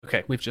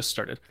Okay, we've just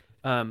started.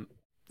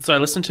 So I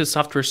listened to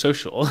Software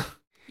Social,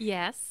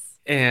 Yes.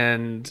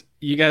 and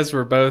you guys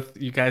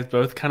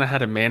both kind of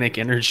had a manic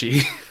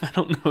energy. I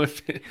don't know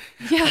if it,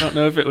 I Yeah. don't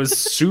know if it was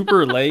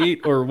super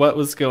late or what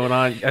was going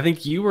on. I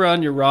think you were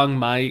on your wrong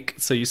mic,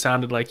 so you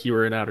sounded like you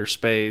were in outer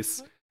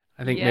space.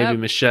 I think maybe Yep.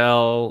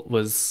 Michelle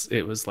was.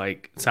 It was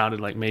like sounded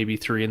like maybe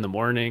 3 in the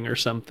morning or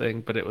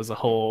something, but it was a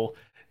whole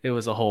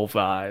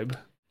vibe.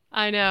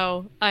 I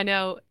know. I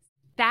know.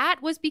 That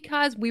was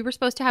because we were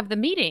supposed to have the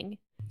meeting.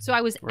 So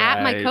I was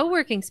at my Right.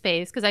 co-working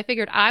space because I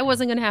figured I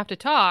wasn't going to have to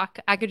talk.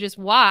 I could just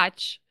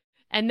watch.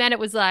 And then it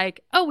was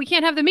like, oh, we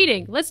can't have the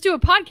meeting. Let's do a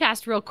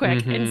podcast real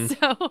quick. And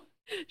Mm-hmm. so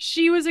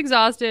she was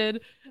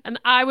exhausted and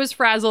I was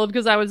frazzled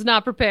because I was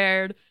not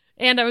prepared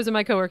and I was in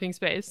my co-working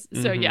space.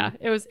 So yeah,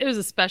 Mm-hmm. it was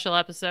a special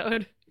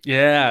episode.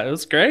 Yeah, it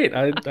was great.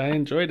 I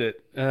enjoyed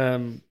it.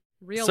 Real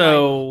life.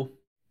 So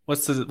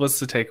what's the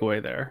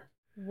takeaway there?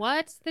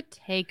 What's the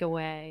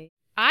takeaway?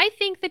 I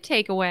think the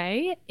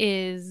takeaway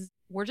is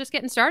we're just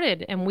getting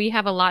started and we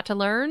have a lot to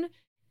learn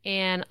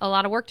and a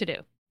lot of work to do,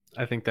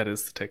 I think that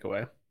is the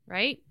takeaway.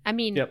 right? I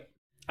mean, Yep.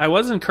 I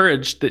was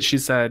encouraged that she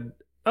said,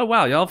 "Oh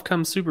wow, y'all have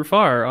come super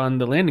far on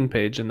the landing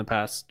page in the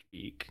past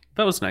week."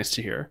 That was nice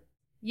to hear.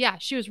 yeah,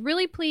 she was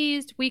really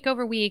pleased week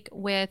over week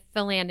with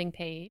the landing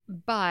page.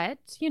 But,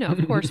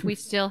 of course, we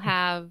still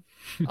have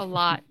a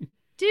lot to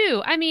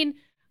do. I mean,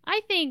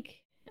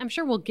 I'm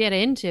sure we'll get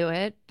into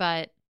it,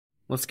 but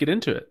Let's get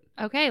into it.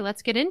 okay,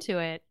 let's get into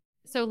it.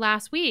 So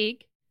last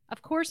week,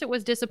 of course, it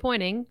was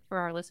disappointing for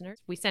our listeners.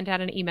 We sent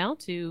out an email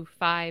to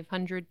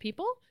 500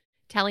 people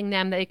telling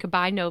them they could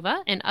buy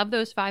Nova. And of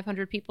those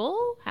 500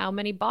 people, how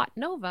many bought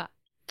Nova?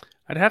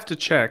 I'd have to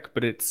check,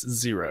 but it's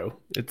zero.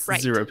 It's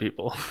Right. zero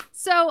people.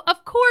 So,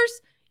 of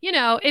course,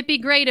 it'd be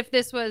great if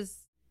this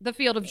was the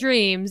Field of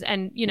Dreams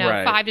and,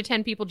 Right. 5 to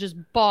 10 people just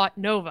bought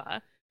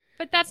Nova.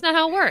 But that's not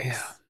how it works.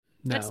 Yeah.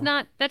 That's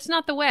No.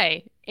 not the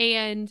way.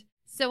 And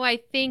so I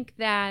think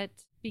that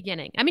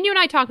beginning. I mean, you and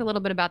I talked a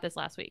little bit about this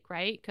last week,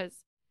 right?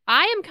 Because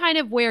I am kind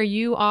of where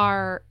you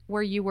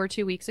were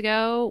 2 weeks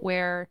ago,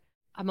 where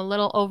I'm a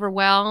little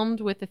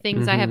overwhelmed with the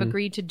things I have Mhm.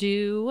 agreed to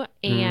do.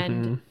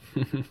 And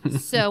Mhm.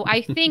 so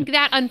I think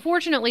that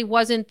unfortunately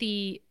wasn't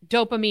the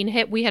dopamine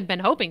hit we had been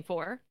hoping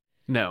for.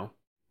 No.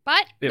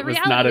 But It the was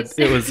not reality a is,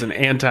 it was an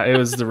anti it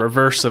was the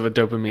reverse of a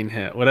dopamine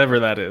hit, whatever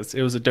that is.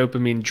 It was a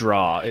dopamine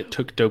draw. It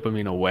took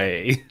dopamine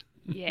away.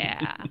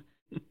 yeah.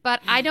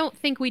 But I don't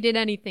think we did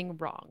anything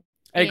wrong.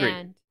 I agree.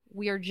 And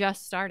we are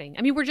just starting.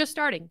 I mean, we're just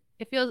starting.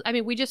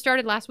 We just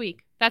started last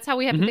week. That's how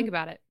we have to Mhm. think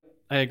about it.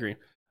 I agree.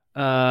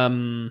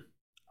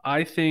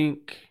 I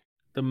think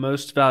the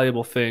most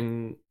valuable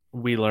thing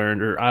we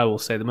learned, or I will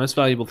say the most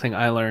valuable thing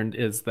I learned,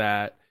 is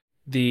that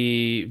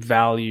the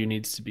value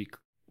needs to be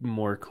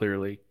more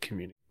clearly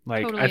communicated.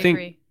 Like, Totally I think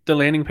agree. the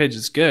landing page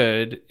is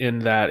good in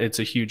that it's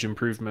a huge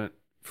improvement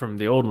from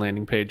the old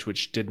landing page,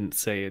 which didn't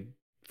say a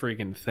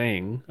freaking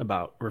thing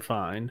about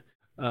refine.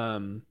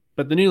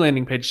 But the new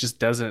landing page just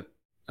doesn't,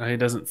 it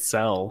doesn't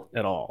sell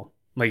at all.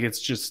 Like,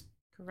 Correct.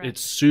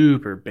 it's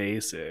super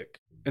basic.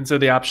 And so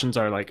the options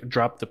are like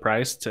drop the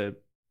price to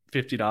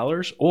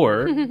 $50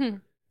 or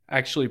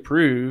actually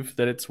prove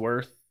that it's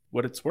worth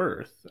what it's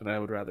worth. And I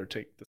would rather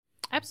take the.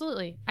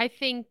 Absolutely. I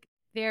think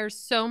there's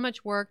so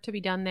much work to be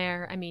done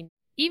there. I mean,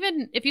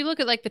 even if you look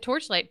at like the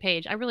Torchlight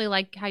page, I really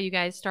like how you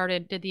guys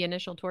did the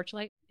initial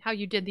Torchlight, how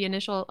you did the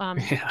initial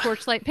Yeah.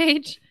 Torchlight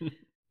page.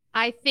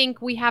 I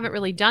think we haven't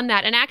really done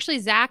that. And actually,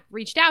 Zach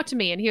reached out to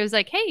me and he was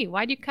like, hey,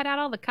 why'd you cut out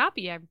all the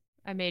copy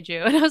I made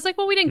you? And I was like,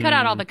 well, we didn't cut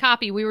out all the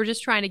copy. We were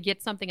just trying to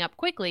get something up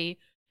quickly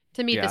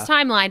to meet this Yeah.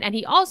 timeline. And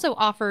he also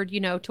offered,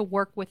 to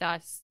work with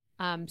us.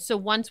 So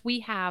once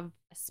we have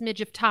a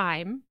smidge of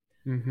time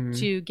Mhm.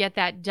 to get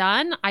that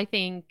done, I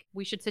think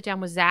we should sit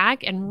down with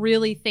Zach and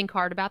really think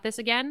hard about this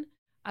again,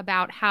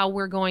 about how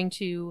we're going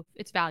to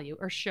its value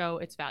or show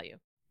its value.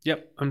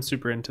 Yep. I'm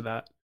super into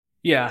that.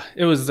 Yeah.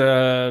 It was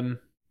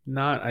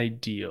not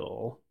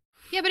ideal.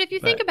 Yeah, but if you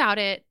think But- about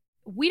it,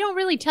 we don't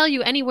really tell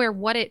you anywhere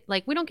what it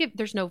like. We don't give.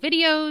 There's no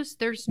videos.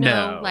 There's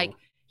no No. like.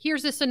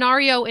 Here's a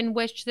scenario in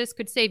which this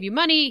could save you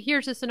money.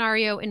 Here's a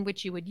scenario in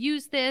which you would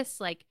use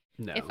this. Like,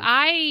 No. if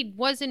I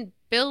wasn't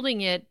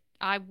building it,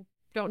 I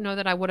don't know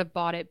that I would have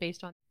bought it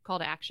based on call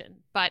to action.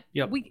 But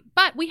Yep.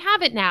 we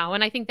have it now,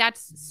 and I think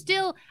that's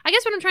still. I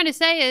guess what I'm trying to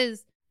say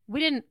is we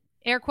didn't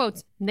air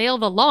quotes nail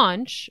the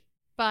launch,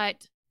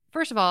 but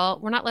first of all,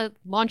 we're not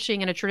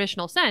launching in a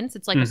traditional sense.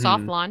 It's like a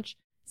soft Mhm. launch.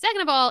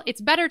 Second of all, it's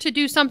better to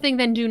do something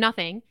than do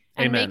nothing.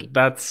 And Amen.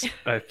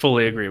 I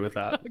fully agree with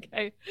that.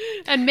 okay,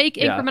 and make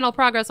Yeah. incremental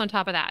progress on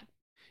top of that.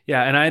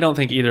 Yeah, and I don't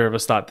think either of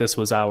us thought this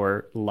was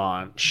our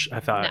launch.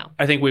 No.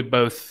 I think we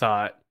both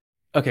thought,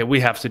 okay,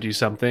 we have to do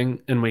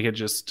something, and we could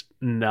just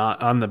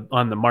not on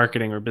the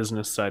marketing or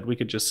business side, we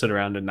could just sit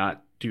around and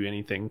not do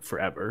anything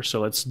forever. So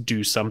let's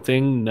do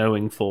something,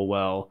 knowing full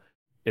well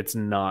it's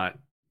not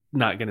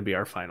going to be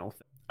our final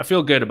thing. I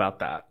feel good about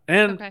that,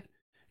 and Okay.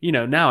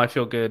 now I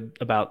feel good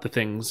about the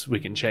things we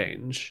can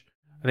change.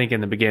 I think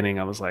in the beginning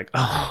I was like,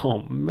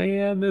 oh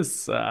man, this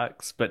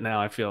sucks, but now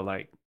I feel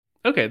like,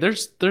 okay,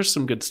 there's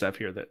some good stuff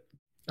here that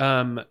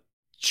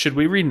Should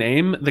we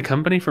rename the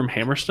company from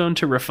Hammerstone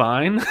to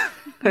Refine?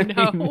 I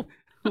No. mean,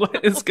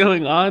 what is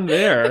going on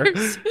there?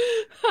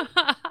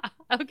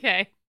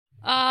 Okay.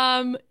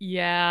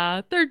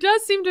 Yeah, there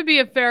does seem to be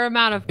a fair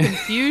amount of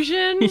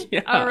confusion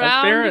Yeah,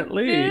 around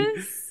apparently.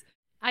 this.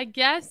 I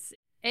guess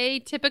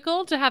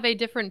atypical to have a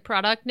different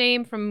product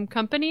name from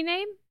company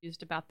name.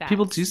 Used about that.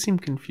 People do seem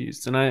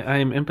confused, and I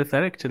am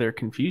empathetic to their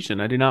confusion.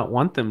 I do not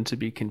want them to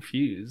be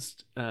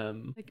confused.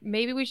 Like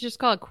maybe we should just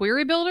call it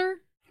Query Builder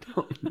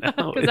No,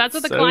 because that's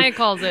what it's the client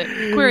calls it,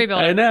 Query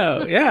Builder. I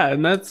know, yeah,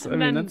 and that's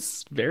And then-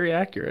 that's very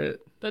accurate.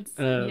 That's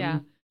Um, yeah.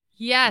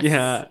 Yes.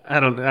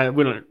 Yeah,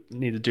 we don't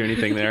need to do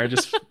anything there. I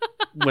just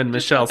when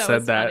Michelle That said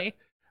was that, funny.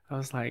 I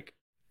was like,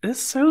 "It's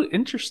so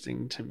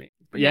interesting to me."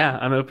 But yeah,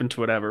 I'm open to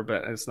whatever,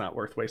 but it's not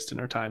worth wasting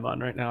our time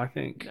on right now. I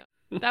think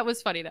That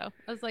was funny though.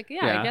 I was like,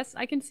 yeah, Yeah. I guess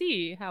I can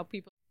see how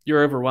people.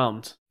 you're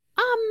overwhelmed.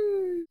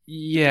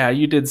 Yeah,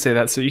 you did say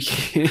that, so you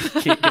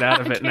can't get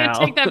out of I it can't now.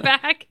 take that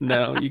back.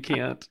 No, you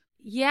can't.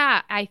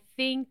 Yeah, I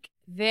think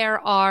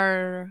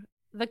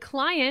the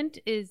client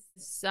is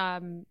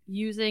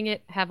using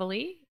it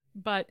heavily,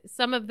 but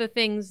some of the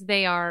things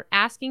they are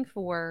asking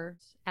for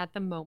at the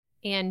moment.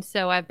 And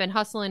so I've been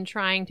hustling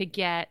trying to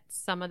get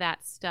some of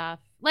that stuff.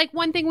 Like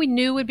one thing we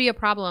knew would be a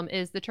problem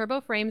is the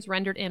turbo frames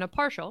rendered in a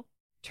partial.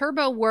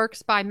 Turbo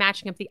works by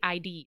matching up the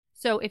ID.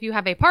 So if you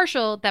have a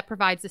partial that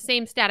provides the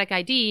same static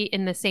ID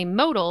in the same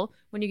modal,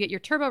 when you get your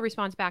turbo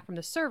response back from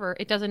the server,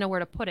 it doesn't know where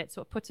to put it,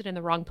 so it puts it in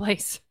the wrong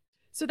place.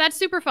 So that's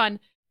super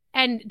fun.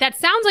 And that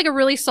sounds like a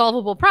really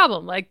solvable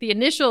problem. Like the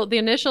initial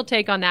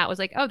take on that was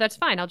like, oh, that's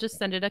fine. I'll just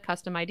send it a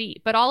custom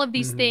ID. But all of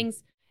these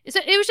things,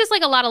 it was just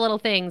like a lot of little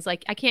things.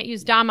 Like I can't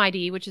use DOM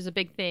ID, which is a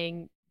big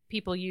thing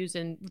people use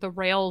in the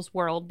Rails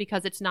world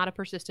because it's not a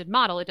persisted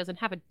model. It doesn't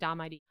have a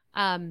DOM ID.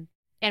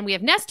 And we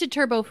have nested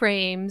turbo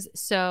frames.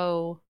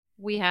 So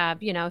we have,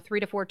 3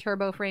 to 4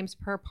 turbo frames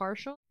per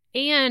partial.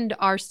 And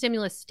our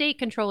stimulus state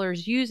controller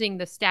is using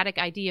the static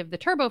ID of the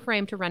turbo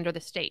frame to render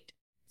the state.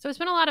 So it's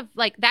been a lot of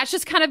like, that's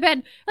just kind of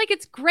been like,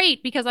 it's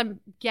great because I'm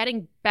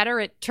getting better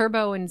at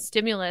turbo and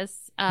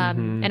stimulus.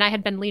 And I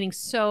had been leaning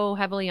so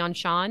heavily on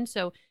Sean.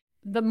 So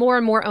the more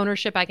and more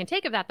ownership I can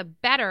take of that, the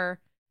better.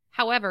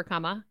 However,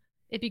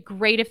 it'd be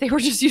great if they were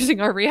just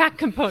using our React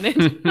component.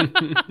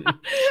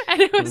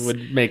 And it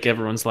would make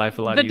everyone's life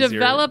a lot the easier.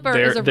 developer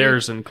is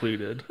theirs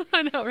included.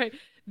 I know, right?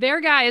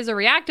 Their guy is a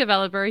React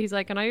developer. He's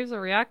like, can I use a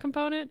React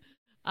component?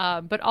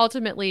 But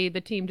ultimately,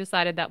 the team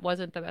decided that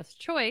wasn't the best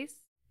choice.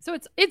 So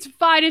it's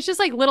fine. It's just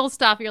like little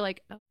stuff. You're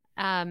like,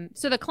 oh.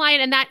 So the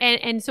client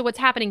and so what's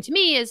happening to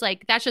me is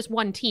like that's just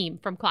one team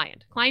from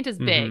client. Client is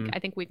big. I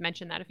think we've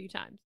mentioned that a few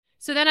times.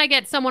 So then I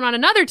get someone on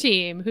another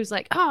team who's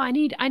like, oh, I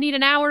need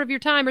an hour of your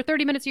time or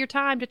 30 minutes of your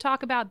time to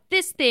talk about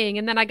this thing.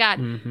 And then I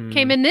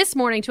came in this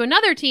morning to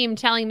another team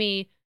telling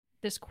me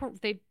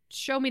they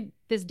show me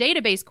this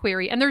database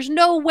query, and there's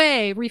no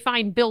way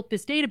Refine built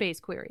this database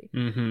query,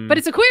 but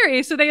it's a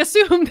query, so they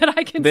assume that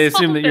I can. They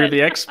assume solve that you're it.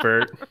 the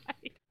expert.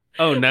 Right.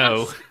 Oh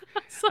no,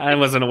 I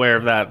wasn't aware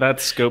of that.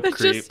 That's scope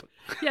creep.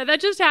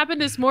 That just happened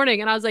this morning,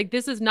 and I was like,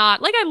 this is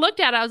not like I looked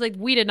at it. I was like,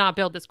 we did not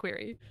build this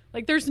query.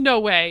 Like, there's no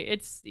way.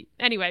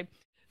 Anyway.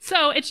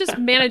 So it's just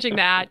managing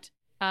that.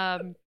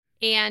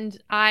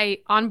 And I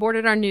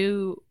onboarded our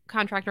new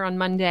contractor on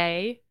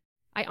Monday.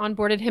 I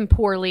onboarded him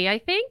poorly, I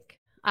think.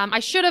 I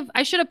should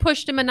have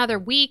pushed him another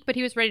week, but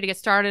he was ready to get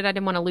started. I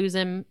didn't want to lose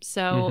him.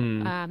 So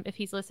if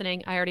he's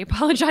listening, I already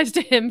apologized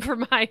to him for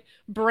my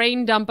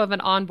brain dump of an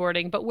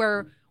onboarding. But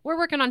we're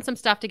working on some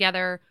stuff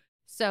together.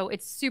 So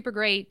it's super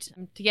great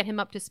to get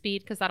him up to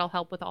speed because that'll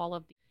help with all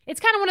of the... It's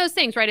kind of one of those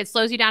things, right? It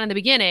slows you down in the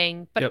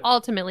beginning, but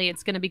ultimately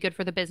it's going to be good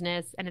for the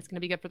business and it's going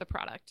to be good for the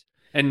product.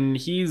 And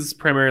he's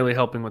primarily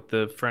helping with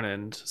the front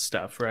end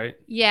stuff, right?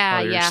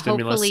 Yeah.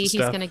 Hopefully he's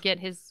stuff. going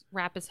to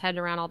wrap his head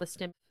around all the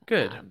stim.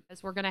 Good.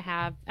 As we're going to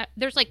have,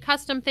 there's like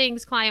custom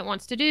things client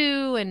wants to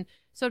do. And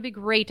so it'd be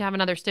great to have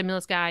another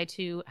stimulus guy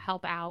to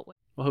help out.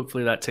 Well,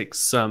 hopefully that takes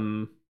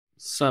some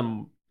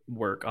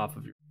work off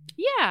of you.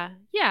 Yeah.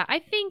 I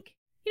think,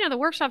 the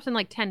workshop's in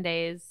like 10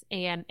 days.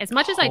 And as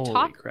much as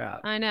Holy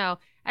crap. I know,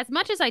 as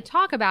much as I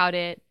talk about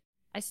it,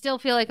 I still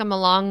feel like I'm a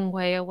long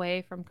way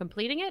away from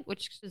completing it,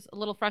 which is a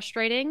little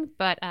frustrating,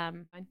 but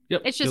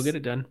it's just, you'll get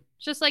it done.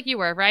 Just like you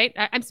were, right?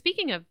 I'm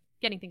speaking of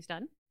getting things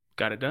done.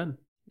 Got it done.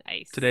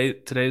 Nice.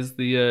 Today's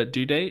the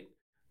due date.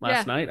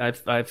 Last night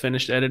I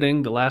finished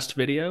editing the last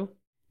video.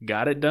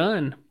 Got it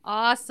done.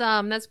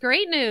 Awesome. That's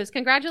great news.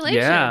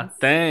 Congratulations. Yeah,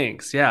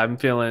 thanks. Yeah, I'm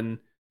feeling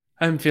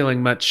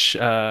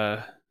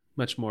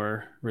much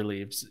more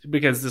relieved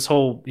because this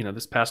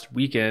past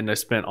weekend I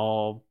spent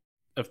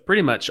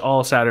pretty much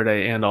all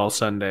Saturday and all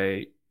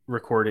Sunday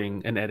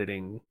recording and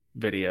editing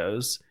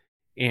videos,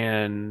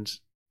 and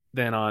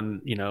then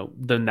on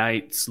the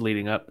nights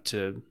leading up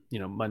to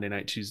Monday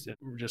night, Tuesday,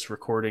 just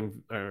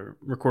recording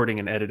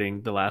and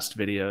editing the last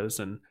videos.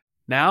 And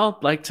now,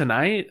 like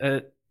tonight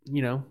at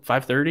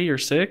 5:30 or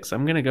 6,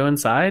 I'm gonna go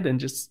inside and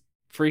just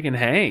freaking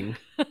hang.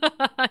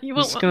 You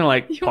won't, just gonna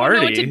you party. won't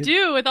know what to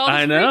do with all this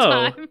I free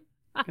know. time.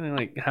 Gonna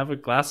like have a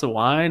glass of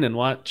wine and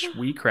watch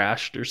We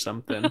Crashed or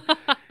something.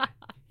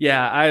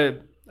 Yeah,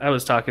 I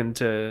was talking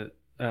to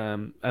I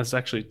was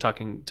actually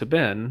talking to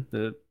Ben,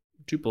 the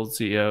Tuple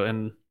CEO,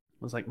 and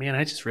was like, man,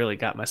 I just really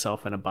got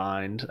myself in a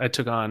bind. I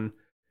took on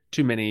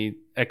too many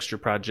extra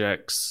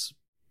projects,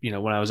 when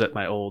I was at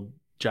my old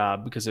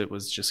job because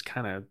it's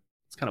kind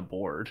of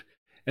bored.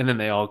 And then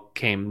they all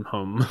came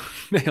home.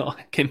 They all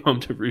came home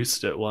to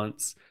roost at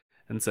once.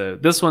 And so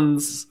this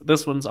one's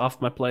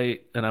off my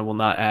plate, and I will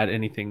not add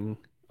anything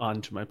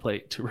onto my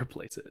plate to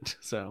replace it.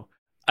 So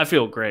I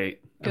feel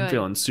great. Good. I'm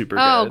feeling super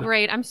Oh, good.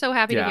 great. I'm so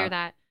happy to Yeah. hear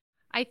that.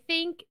 I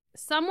think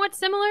somewhat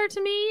similar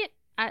to me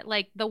at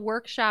like the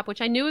workshop,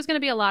 which I knew was going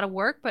to be a lot of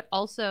work, but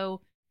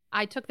also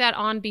I took that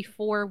on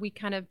before we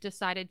kind of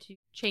decided to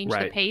change the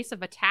Right. pace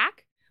of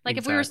attack. Like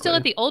if we were still at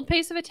Exactly. the old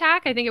pace of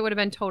attack, I think it would have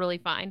been totally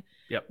fine.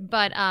 Yep.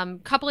 But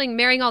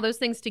marrying all those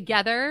things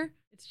together,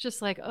 it's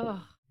just like,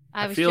 oh,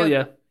 I feel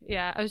ya.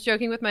 Yeah, I was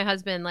joking with my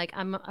husband. Like,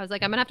 I was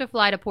like, I'm gonna have to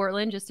fly to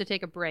Portland just to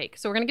take a break.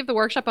 So we're gonna give the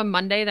workshop on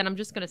Monday. Then I'm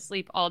just gonna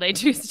sleep all day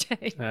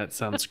Tuesday. That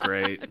sounds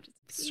great. I'm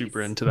just, Super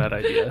 "Peace." into that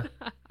idea.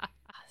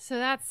 So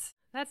that's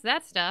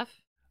that stuff.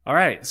 All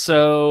right.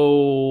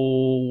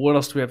 So what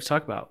else do we have to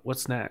talk about?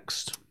 What's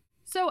next?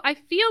 So I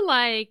feel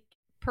like,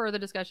 per the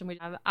discussion we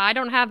have, I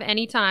don't have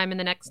any time in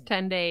the next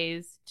 10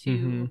 days to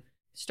Mhm.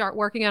 start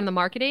working on the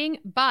marketing,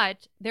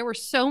 but there were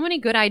so many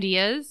good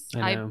ideas.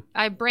 I know.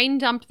 I brain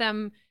dumped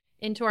them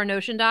into our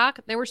Notion doc.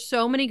 There were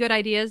so many good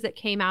ideas that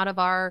came out of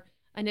our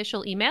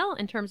initial email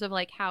in terms of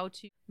like how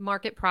to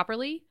market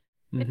properly,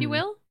 if you Mhm.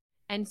 will.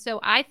 And so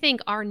I think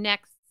our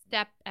next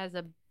step as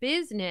a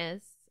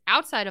business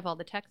outside of all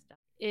the tech stuff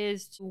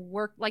is to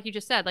work, like you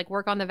just said, like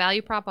work on the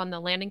value prop on the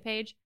landing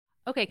page.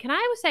 Okay, can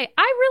I say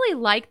I really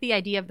like the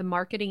idea of the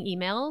marketing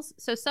emails.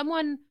 So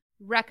someone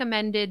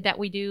recommended that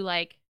we do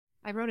like,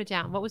 I wrote it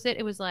down. What was it?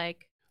 It was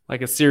like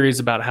Like a series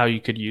about how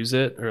you could use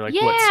it, or like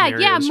what yeah,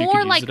 scenarios you more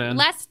could like use it in.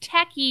 less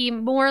techy,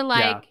 more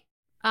like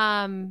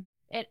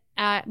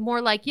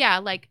more like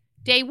like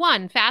day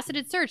 1,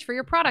 faceted search for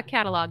your product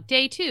catalog.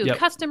 Day 2, Yep.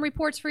 custom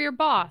reports for your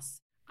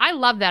boss. I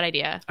love that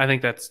idea. I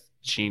think that's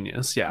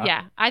genius. Yeah.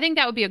 Yeah, I think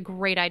that would be a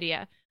great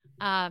idea.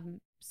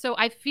 So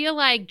I feel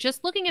like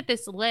just looking at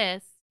this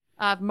list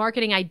of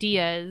marketing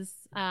ideas,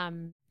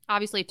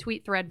 obviously a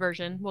tweet thread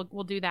version,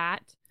 we'll do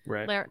that.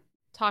 Right.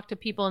 Talk to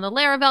people in the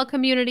Laravel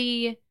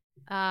community,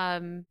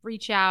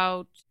 reach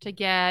out to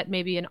get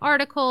maybe an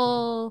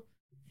article,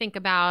 think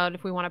about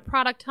if we want a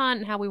product hunt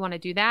and how we want to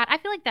do that. I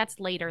feel like that's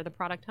later, the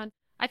product hunt.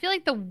 I feel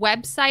like the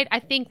website, I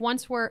think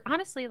once we're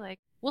honestly like,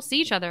 we'll see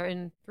each other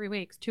in 3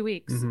 weeks, 2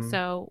 weeks.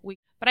 Mhm.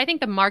 But I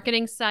think the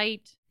marketing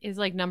site is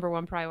like number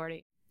one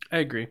priority. I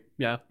agree.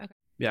 Yeah. Okay.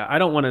 Yeah. I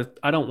don't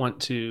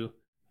want to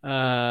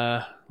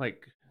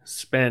like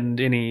spend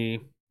any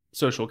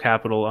social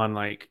capital on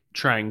like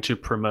trying to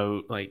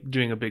promote like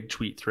doing a big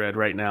tweet thread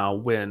right now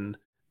when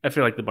I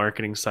feel like the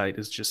marketing site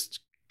is just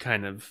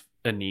kind of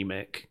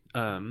anemic.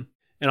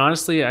 And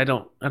honestly, I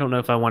don't know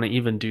if I want to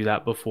even do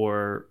that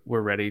before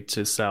we're ready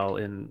to sell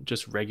in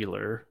just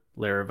regular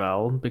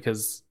Laravel,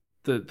 because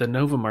the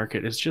Nova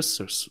market is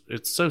just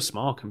it's so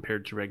small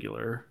compared to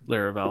regular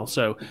Laravel.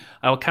 So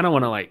I kind of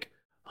want to like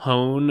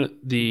hone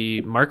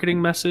the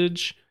marketing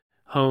message,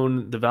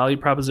 hone the value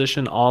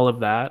proposition, all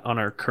of that on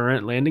our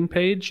current landing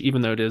page,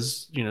 even though it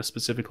is,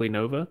 specifically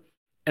Nova.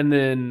 And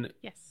then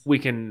Yes. we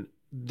can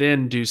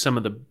then do some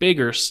of the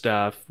bigger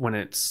stuff when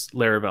it's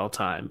Laravel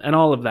time. And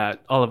all of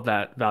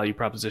that value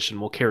proposition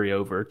will carry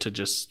over to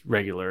just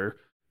regular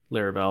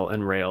Laravel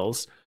and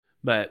Rails.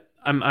 But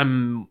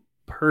I'm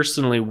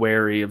personally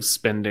wary of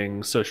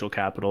spending social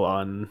capital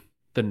on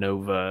the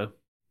Nova.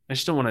 I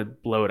just don't want to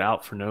blow it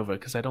out for Nova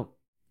because I don't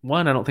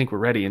think we're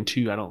ready, and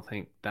 2, I don't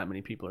think that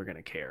many people are going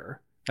to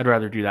care. I'd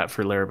rather do that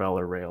for Laravel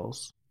or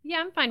Rails. Yeah,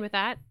 I'm fine with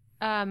that.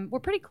 We're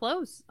pretty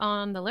close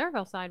on the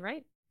Laravel side,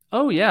 right?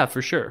 Oh yeah,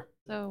 for sure.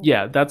 So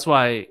Yeah, that's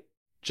why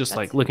just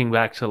like That's- looking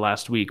back to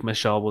last week,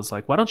 Michelle was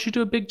like, why don't you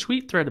do a big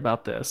tweet thread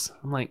about this?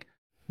 I'm like,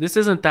 this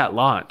isn't that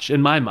launch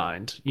in my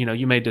mind.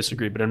 You may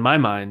disagree, but in my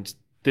mind,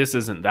 this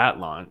isn't that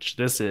launch.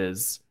 This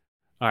is,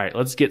 all right,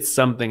 let's get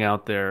something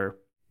out there,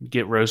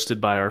 get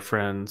roasted by our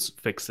friends,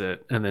 fix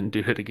it, and then do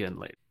it again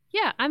later.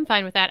 yeah, I'm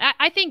fine with that.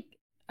 I think,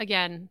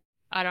 again,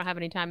 I don't have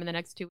any time in the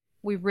next 2.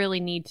 We really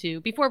need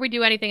to, before we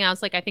do anything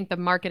else, like I think the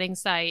marketing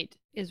site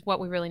is what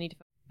we really need to.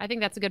 I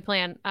think that's a good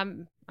plan.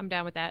 I'm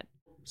down with that.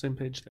 Same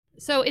page there.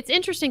 So it's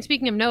interesting,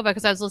 speaking of Nova,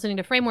 because I was listening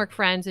to Framework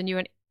Friends and you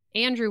and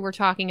Andrew were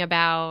talking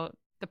about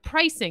the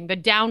pricing, the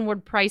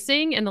downward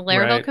pricing in the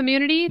Laravel Right.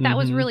 community. That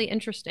was Mhm. really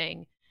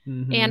interesting.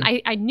 Mhm. And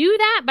I knew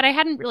that, but I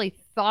hadn't really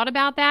thought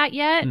about that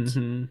yet.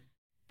 Mhm.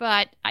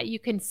 But you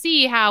can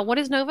see how, what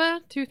is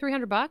Nova?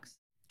 $200-300?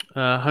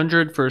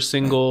 100 for a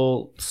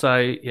single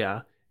site,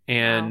 yeah,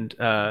 and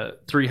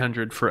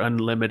 300 for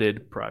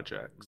unlimited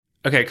projects.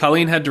 Okay,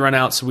 Colleen had to run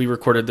out, so we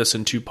recorded this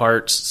in 2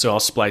 parts, so I'll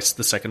splice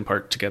the second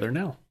part together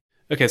now.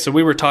 Okay, so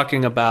we were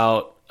talking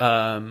about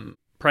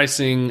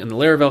pricing in the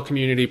Laravel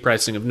community,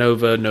 pricing of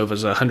Nova.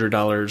 Nova's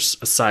 $100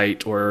 a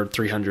site or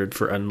 300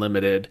 for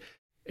unlimited.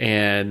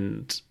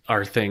 and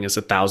our thing is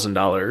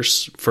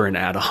 $1,000 for an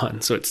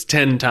add-on. So it's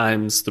 10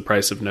 times the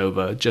price of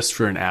Nova just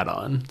for an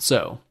add-on.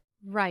 So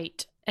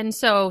right. And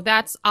so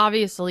that's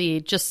obviously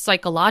just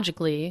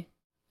psychologically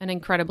an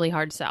incredibly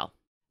hard sell.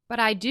 But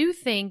I do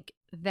think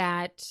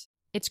that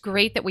it's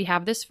great that we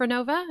have this for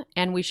Nova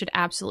and we should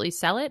absolutely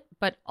sell it.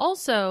 But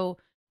also,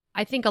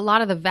 I think a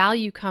lot of the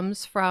value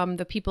comes from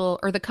the people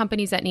or the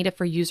companies that need it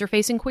for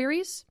user-facing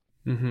queries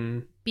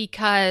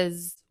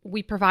because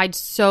we provide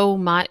so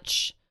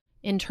much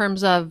in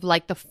terms of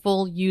like the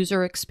full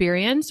user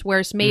experience,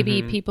 whereas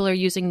maybe people are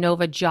using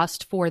Nova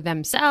just for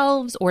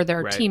themselves or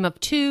their team of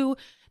two.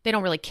 They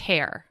don't really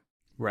care.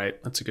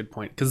 Right. That's a good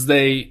point. Because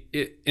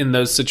in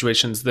those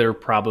situations, they're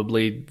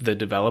probably the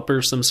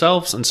developers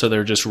themselves. And so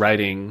they're just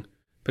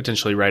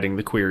potentially writing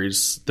the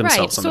queries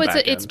themselves on the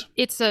back end.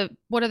 It's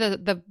what are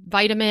the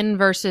vitamin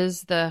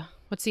versus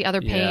what's the other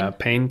pain? Yeah,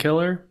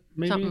 painkiller,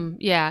 maybe? Something,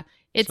 yeah.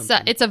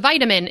 It's a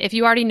vitamin if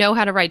you already know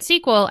how to write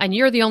SQL and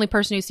you're the only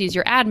person who sees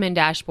your admin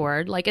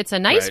dashboard. Like it's a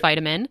nice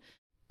vitamin,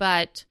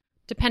 but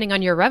depending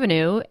on your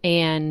revenue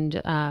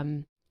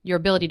and your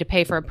ability to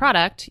pay for a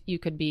product, you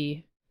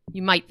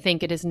might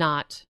think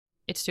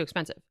it's too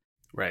expensive.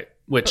 Right.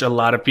 Which a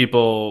lot of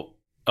people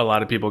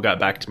got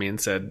back to me and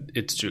said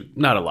it's too,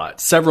 not a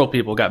lot. Several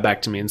people got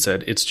back to me and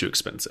said it's too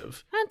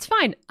expensive. That's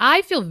fine.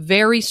 I feel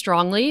very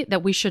strongly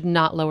that we should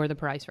not lower the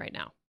price right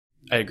now.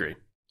 I agree.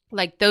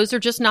 Like those are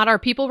just not our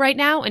people right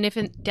now. And if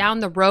down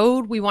the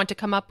road we want to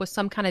come up with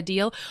some kind of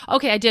deal.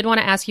 Okay, I did want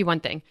to ask you one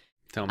thing.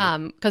 Tell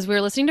me. Because we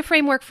were listening to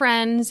Framework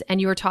Friends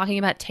and you were talking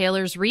about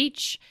Taylor's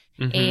reach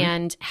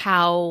and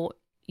how,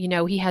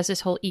 he has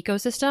this whole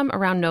ecosystem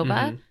around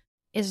Nova.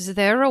 Is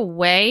there a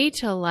way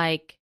to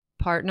like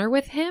partner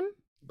with him?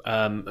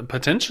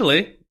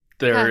 Potentially.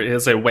 There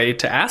is a way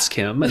to ask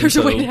him. There's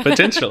a way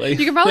potentially.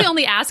 You can probably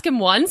only ask him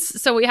once,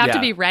 so we have to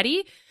be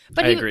ready.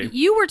 But I agree.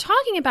 You were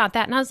talking about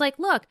that, and I was like,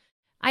 look,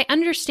 I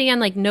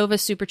understand like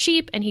Nova's super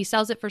cheap, and he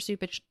sells it for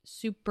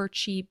super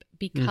cheap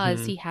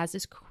because he has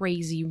this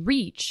crazy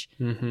reach.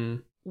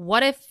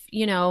 What if,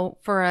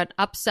 for an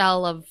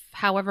upsell of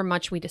however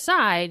much we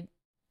decide,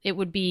 it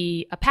would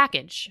be a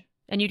package,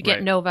 and you'd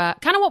get Nova,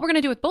 kind of what we're going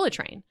to do with Bullet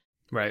Train.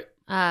 Right.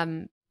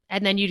 And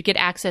then you'd get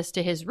access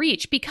to his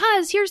reach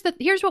because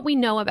here's what we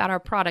know about our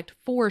product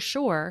for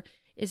sure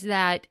is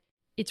that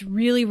it's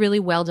really, really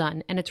well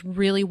done and it's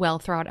really well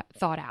thought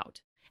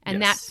out.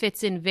 And that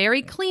fits in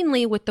very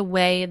cleanly with the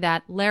way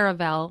that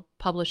Laravel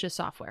publishes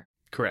software.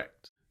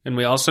 Correct. And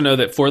we also know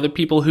that for the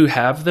people who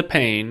have the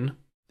pain,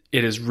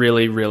 it is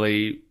really,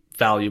 really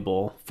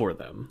valuable for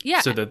them. Yeah.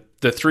 So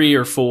the 3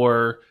 or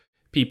 4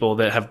 people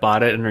that have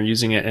bought it and are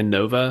using it in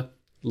Nova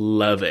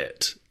love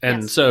it.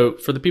 And so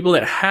for the people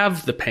that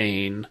have the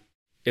pain,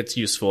 it's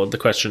useful. The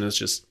question is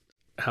just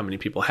how many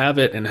people have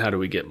it and how do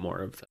we get more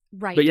of them?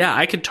 Right. But yeah,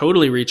 I could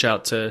totally reach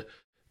out to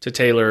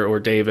Taylor or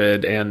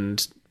David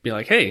and be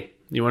like, hey,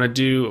 you want to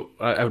do,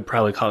 I would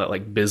probably call it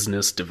like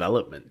business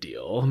development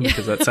deal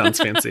because that sounds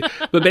fancy.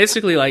 But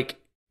basically like,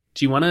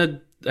 do you want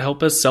to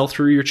help us sell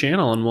through your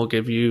channel and we'll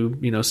give you,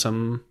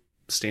 some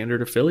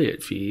standard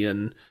affiliate fee?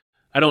 And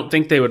I don't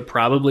think they would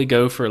probably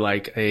go for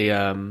like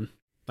a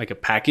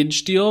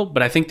package deal,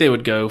 but I think they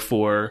would go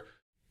for,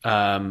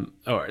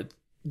 or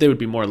they would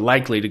be more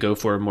likely to go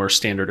for a more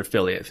standard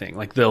affiliate thing.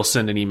 Like they'll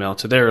send an email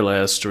to their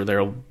list or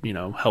they'll,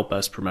 help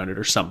us promote it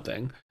or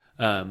something.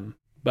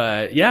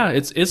 But yeah,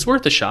 it's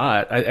worth a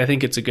shot. I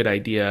think it's a good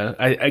idea.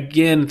 I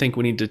again think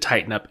we need to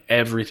tighten up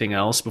everything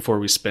else before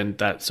we spend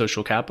that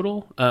social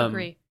capital.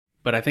 Agree.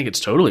 But I think it's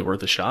totally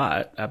worth a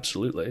shot.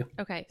 Absolutely.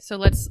 Okay, so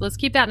let's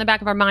keep that in the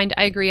back of our mind.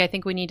 I agree. I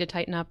think we need to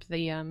tighten up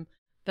the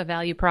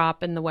value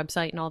prop and the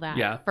website and all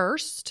that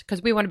first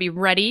because we want to be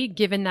ready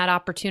given that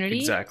opportunity.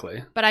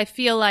 Exactly. But I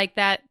feel like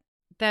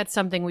that's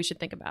something we should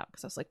think about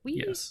because I was like,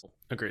 yes,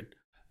 agreed.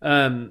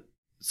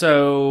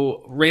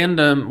 So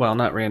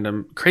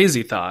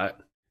crazy thought.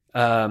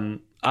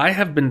 I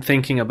have been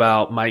thinking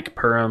about Mike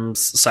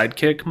Perham's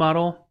Sidekick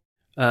model,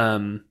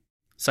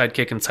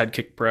 Sidekick and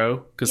Sidekick Pro,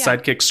 because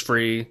Sidekick's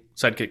free.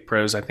 Sidekick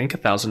Pro's, I think,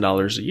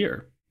 $1,000 a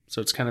year.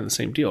 So it's kind of the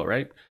same deal,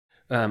 right?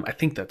 I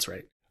think that's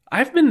right.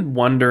 I've been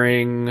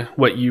wondering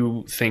what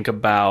you think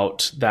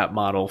about that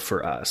model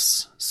for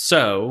us.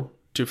 So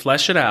to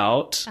flesh it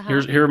out,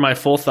 here are my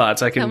full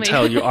thoughts. I can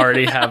tell you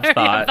already have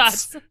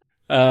thoughts.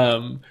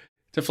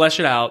 To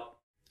flesh it out,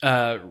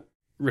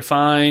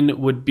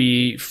 Refine would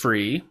be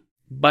free,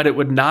 but it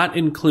would not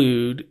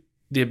include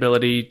the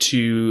ability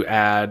to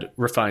add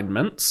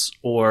refinements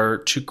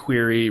or to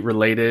query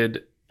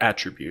related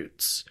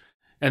attributes.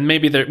 And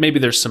maybe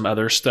there's some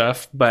other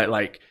stuff, but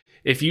like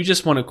if you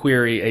just want to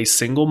query a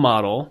single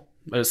model,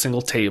 a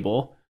single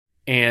table,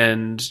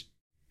 and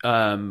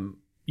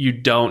you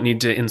don't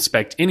need to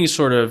inspect any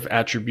sort of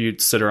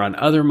attributes that are on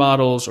other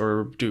models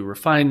or do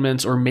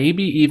refinements, or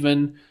maybe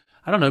even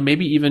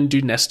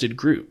do nested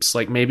groups.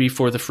 Like maybe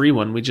for the free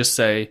one, we just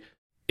say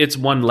it's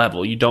one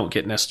level. You don't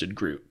get nested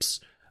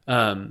groups.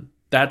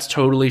 That's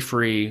totally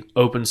free,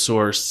 open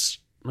source.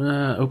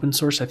 Open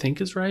source, I think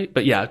is right.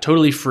 But yeah,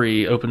 totally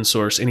free, open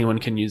source. Anyone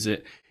can use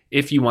it.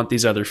 If you want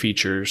these other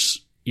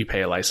features, you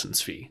pay a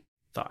license fee.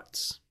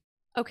 Thoughts?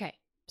 Okay.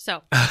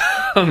 So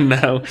Oh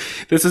no,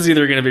 this is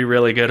either going to be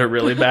really good or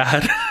really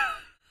bad.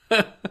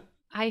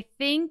 I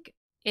think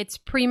it's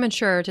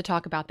premature to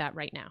talk about that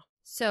right now.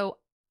 So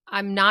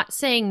I'm not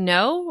saying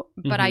no,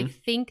 but I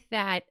think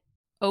that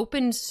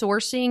open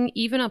sourcing,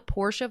 even a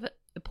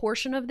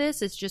portion of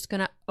this, is just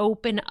going to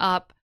open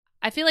up.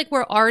 I feel like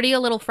we're already a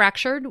little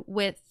fractured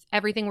with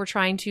everything we're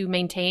trying to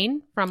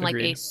maintain from like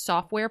a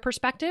software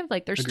perspective.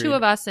 Like there's two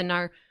of us and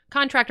our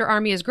contractor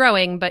army is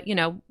growing, but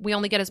we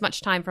only get as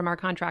much time from our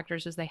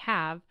contractors as they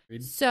have.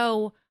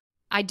 So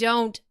I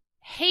don't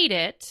hate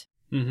it,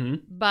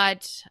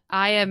 but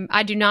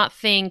I do not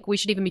think we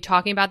should even be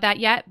talking about that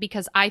yet,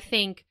 because I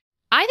think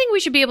we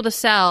should be able to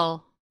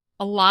sell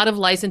a lot of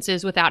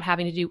licenses without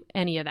having to do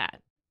any of that.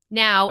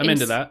 Now, I'm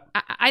into that.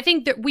 I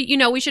think that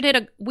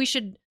we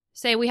should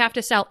say we have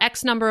to sell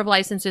X number of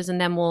licenses,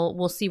 and then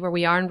we'll see where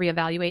we are and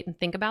reevaluate and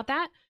think about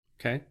that.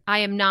 Okay. I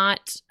am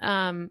not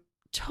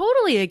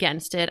totally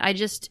against it.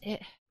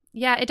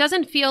 It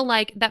doesn't feel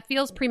like that.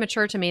 Feels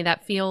premature to me.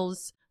 That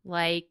feels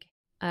like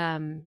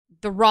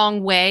the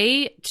wrong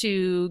way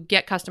to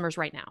get customers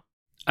right now.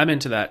 I'm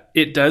into that.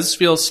 It does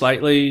feel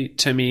slightly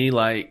to me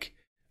like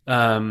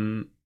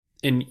an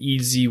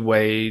easy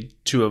way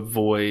to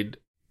avoid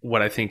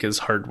what I think is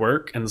hard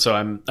work. And so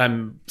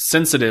I'm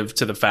sensitive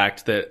to the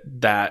fact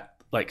that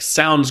like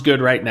sounds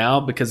good right now,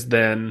 because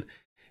then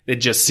it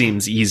just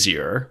seems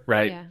easier,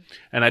 right? Yeah.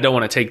 And I don't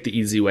want to take the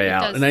easy way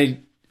out. Does.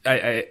 And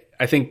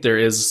I think there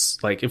is,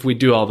 like, if we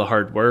do all the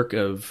hard work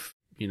of,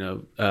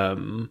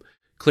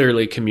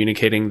 clearly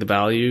communicating the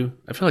value,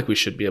 I feel like we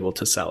should be able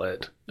to sell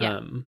it. Yeah.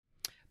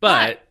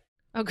 But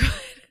oh, good.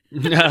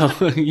 No,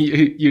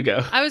 you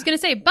go. I was going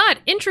to say, but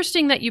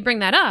interesting that you bring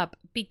that up,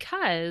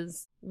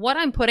 because what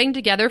I'm putting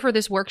together for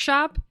this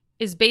workshop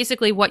is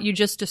basically what you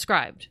just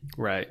described.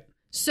 Right.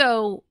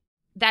 So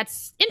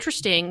that's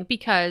interesting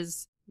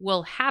because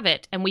we'll have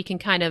it and we can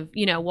kind of,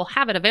 we'll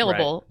have it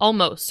available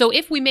almost. So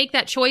if we make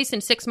that choice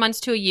in 6 months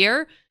to a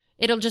year,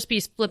 it'll just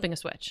be flipping a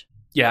switch.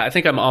 Yeah, I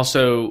think I'm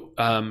also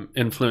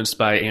influenced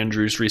by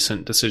Andrew's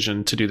recent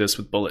decision to do this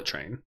with Bullet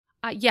Train.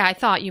 Yeah, I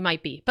thought you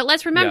might be. But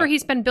let's remember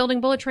he's been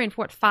building Bullet Train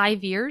for,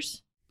 5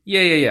 years?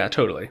 Yeah,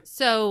 totally.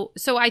 So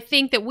I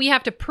think that we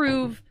have to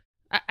prove...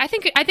 I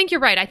think you're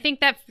right. I think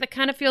that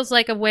kind of feels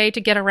like a way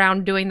to get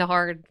around doing the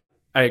hard.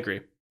 I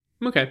agree.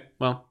 Okay,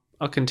 well,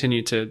 I'll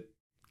continue to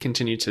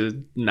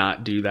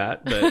not do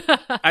that,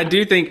 but I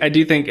do think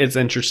it's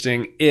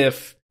interesting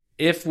if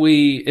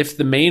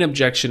the main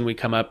objection we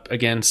come up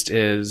against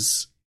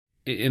is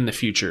in the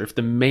future, if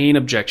the main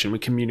objection, we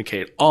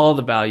communicate all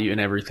the value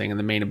and everything, and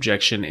the main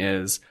objection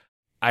is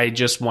I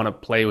just want to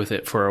play with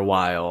it for a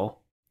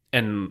while,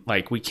 and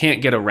like we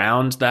can't get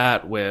around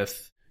that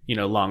with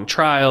long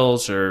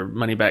trials or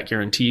money back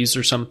guarantees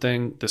or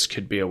something, this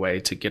could be a way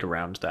to get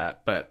around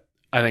that. But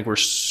I think we're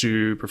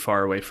super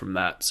far away from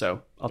that,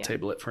 so I'll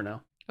table it for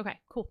now. Okay,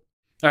 cool.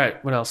 All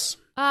right, what else?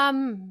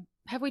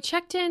 Have we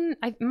checked in?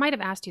 I might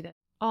have asked you this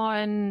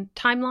on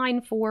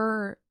timeline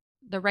for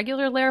the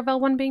regular Laravel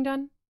one being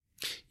done.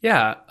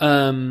 Yeah.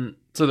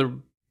 So the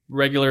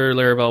regular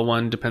Laravel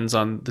one depends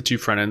on the two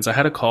front ends. I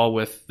had a call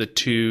with the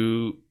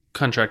two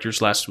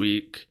contractors last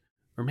week,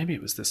 or maybe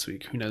it was this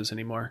week. Who knows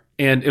anymore?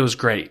 And it was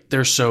great.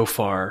 They're so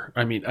far.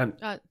 I mean,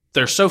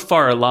 they're so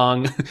far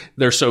along.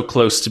 They're so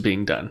close to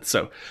being done.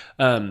 So,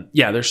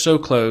 they're so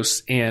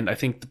close. And I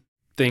think the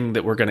thing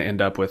that we're going to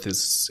end up with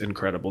is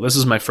incredible. This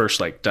is my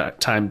first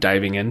time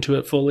diving into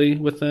it fully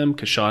with them,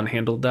 because Sean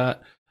handled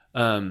that.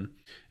 And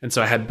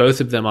so I had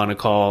both of them on a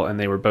call, and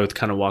they were both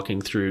kind of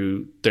walking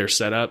through their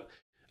setup.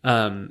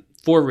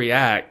 For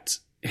React,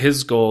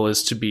 his goal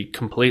is to be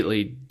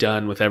completely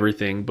done with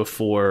everything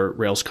before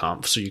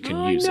RailsConf, so you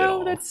can use it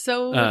all. That's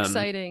so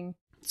exciting.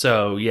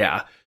 So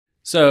yeah,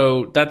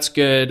 so that's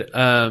good.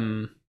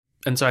 And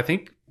so I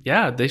think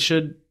they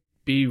should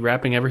be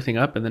wrapping everything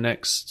up in the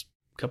next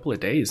couple of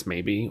days,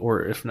 maybe,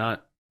 or if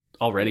not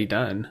already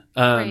done.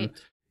 Right.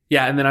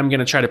 Yeah, and then I'm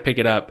gonna try to pick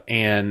it up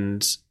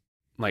and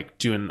like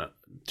do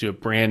a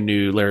brand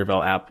new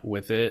Laravel app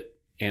with it,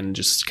 and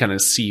just kind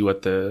of see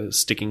what the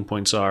sticking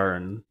points are.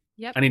 And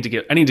I need to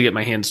get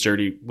my hands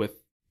dirty with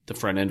the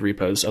front end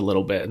repos a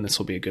little bit, and this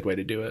will be a good way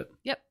to do it.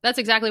 Yep, that's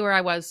exactly where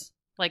I was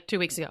like 2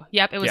 weeks ago.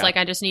 Yep, it was like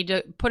I just need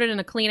to put it in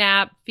a clean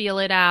app, feel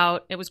it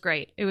out. It was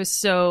great. It was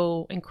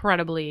so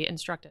incredibly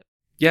instructive.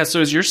 Yeah.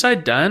 So is your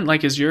side done?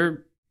 Like, is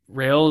your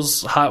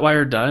Rails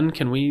Hotwire done?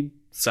 Can we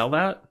sell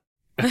that?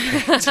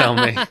 Tell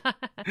me.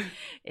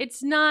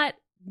 It's not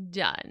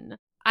done.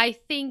 I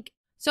think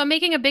so. I'm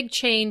making a big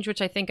change,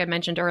 which I think I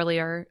mentioned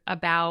earlier,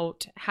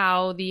 about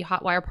how the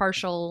Hotwire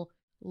partial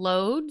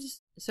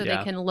loads, so they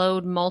can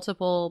load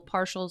multiple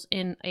partials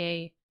in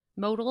a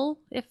modal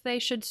if they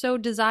should so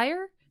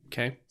desire.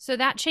 Okay. So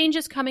that change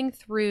is coming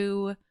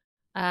through.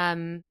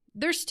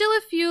 There's still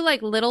a few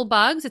like little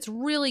bugs. It's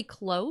really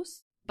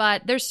close,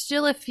 but there's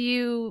still a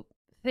few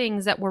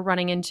things that we're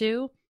running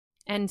into,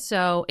 and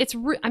so it's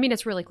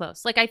really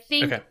close. Like I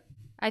think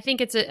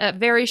it's a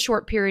very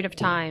short period of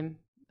time,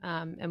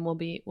 and we'll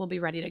be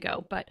ready to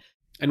go. But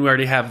And we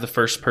already have the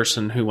first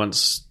person who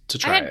wants to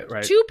I try had it,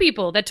 right? 2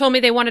 people that told me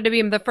they wanted to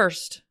be the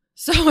first.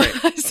 So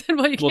Right. I said,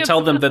 well, you We'll can't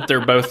tell them that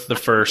they're both the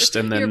first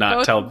and then You're not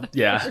both tell. the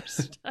Yeah.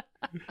 first.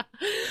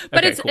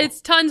 But Okay, cool. it's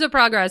tons of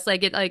progress.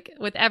 Like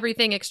with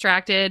everything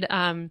extracted,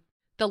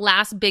 the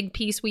last big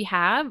piece we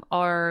have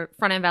are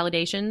front end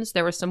validations.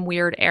 There was some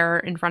weird error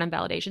in front end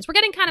validations. We're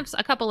getting kind of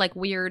a couple like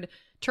weird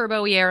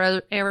turbo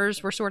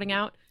errors we're sorting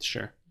out.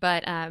 Sure.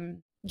 But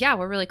yeah,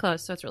 we're really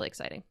close, so it's really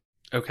exciting.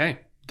 Okay.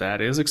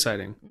 That is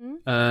exciting.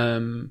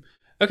 Mhm.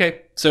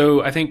 Okay.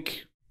 So I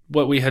think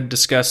what we had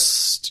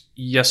discussed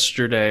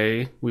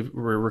yesterday,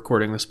 we're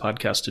recording this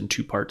podcast in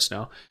 2 parts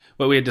now.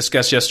 What we had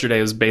discussed yesterday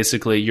is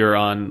basically you're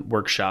on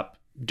workshop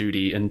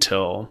duty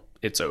until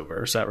it's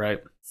over. Is that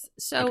right?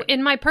 So Okay.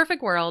 in my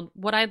perfect world,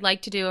 what I'd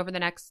like to do over the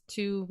next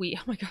 2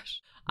 weeks, oh my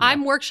gosh, Yeah.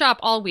 I'm workshop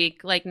all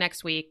week, like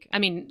next week. I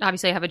mean,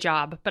 obviously I have a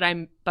job, but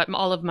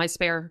all of my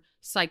spare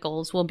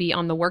cycles will be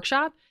on the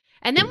workshop.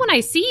 And then when I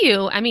see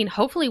you, I mean,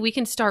 hopefully we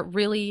can start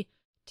really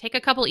take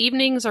a couple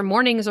evenings or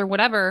mornings or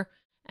whatever.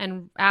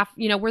 And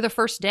we're the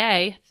first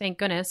day, thank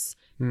goodness.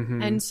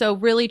 Mhm. And so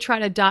really try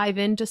to dive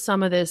into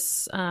some of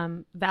this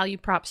value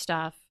prop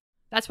stuff.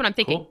 That's what I'm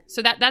thinking. Cool.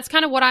 So that's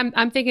kind of what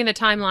I'm thinking the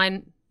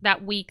timeline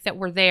that week that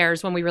we're there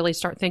is when we really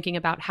start thinking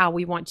about how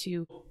we want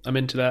to. I'm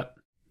into that.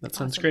 That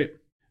sounds Awesome. great.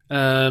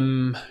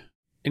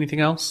 Anything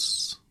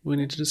else we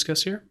need to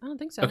discuss here? I don't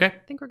think so. Okay. I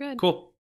think we're good. Cool.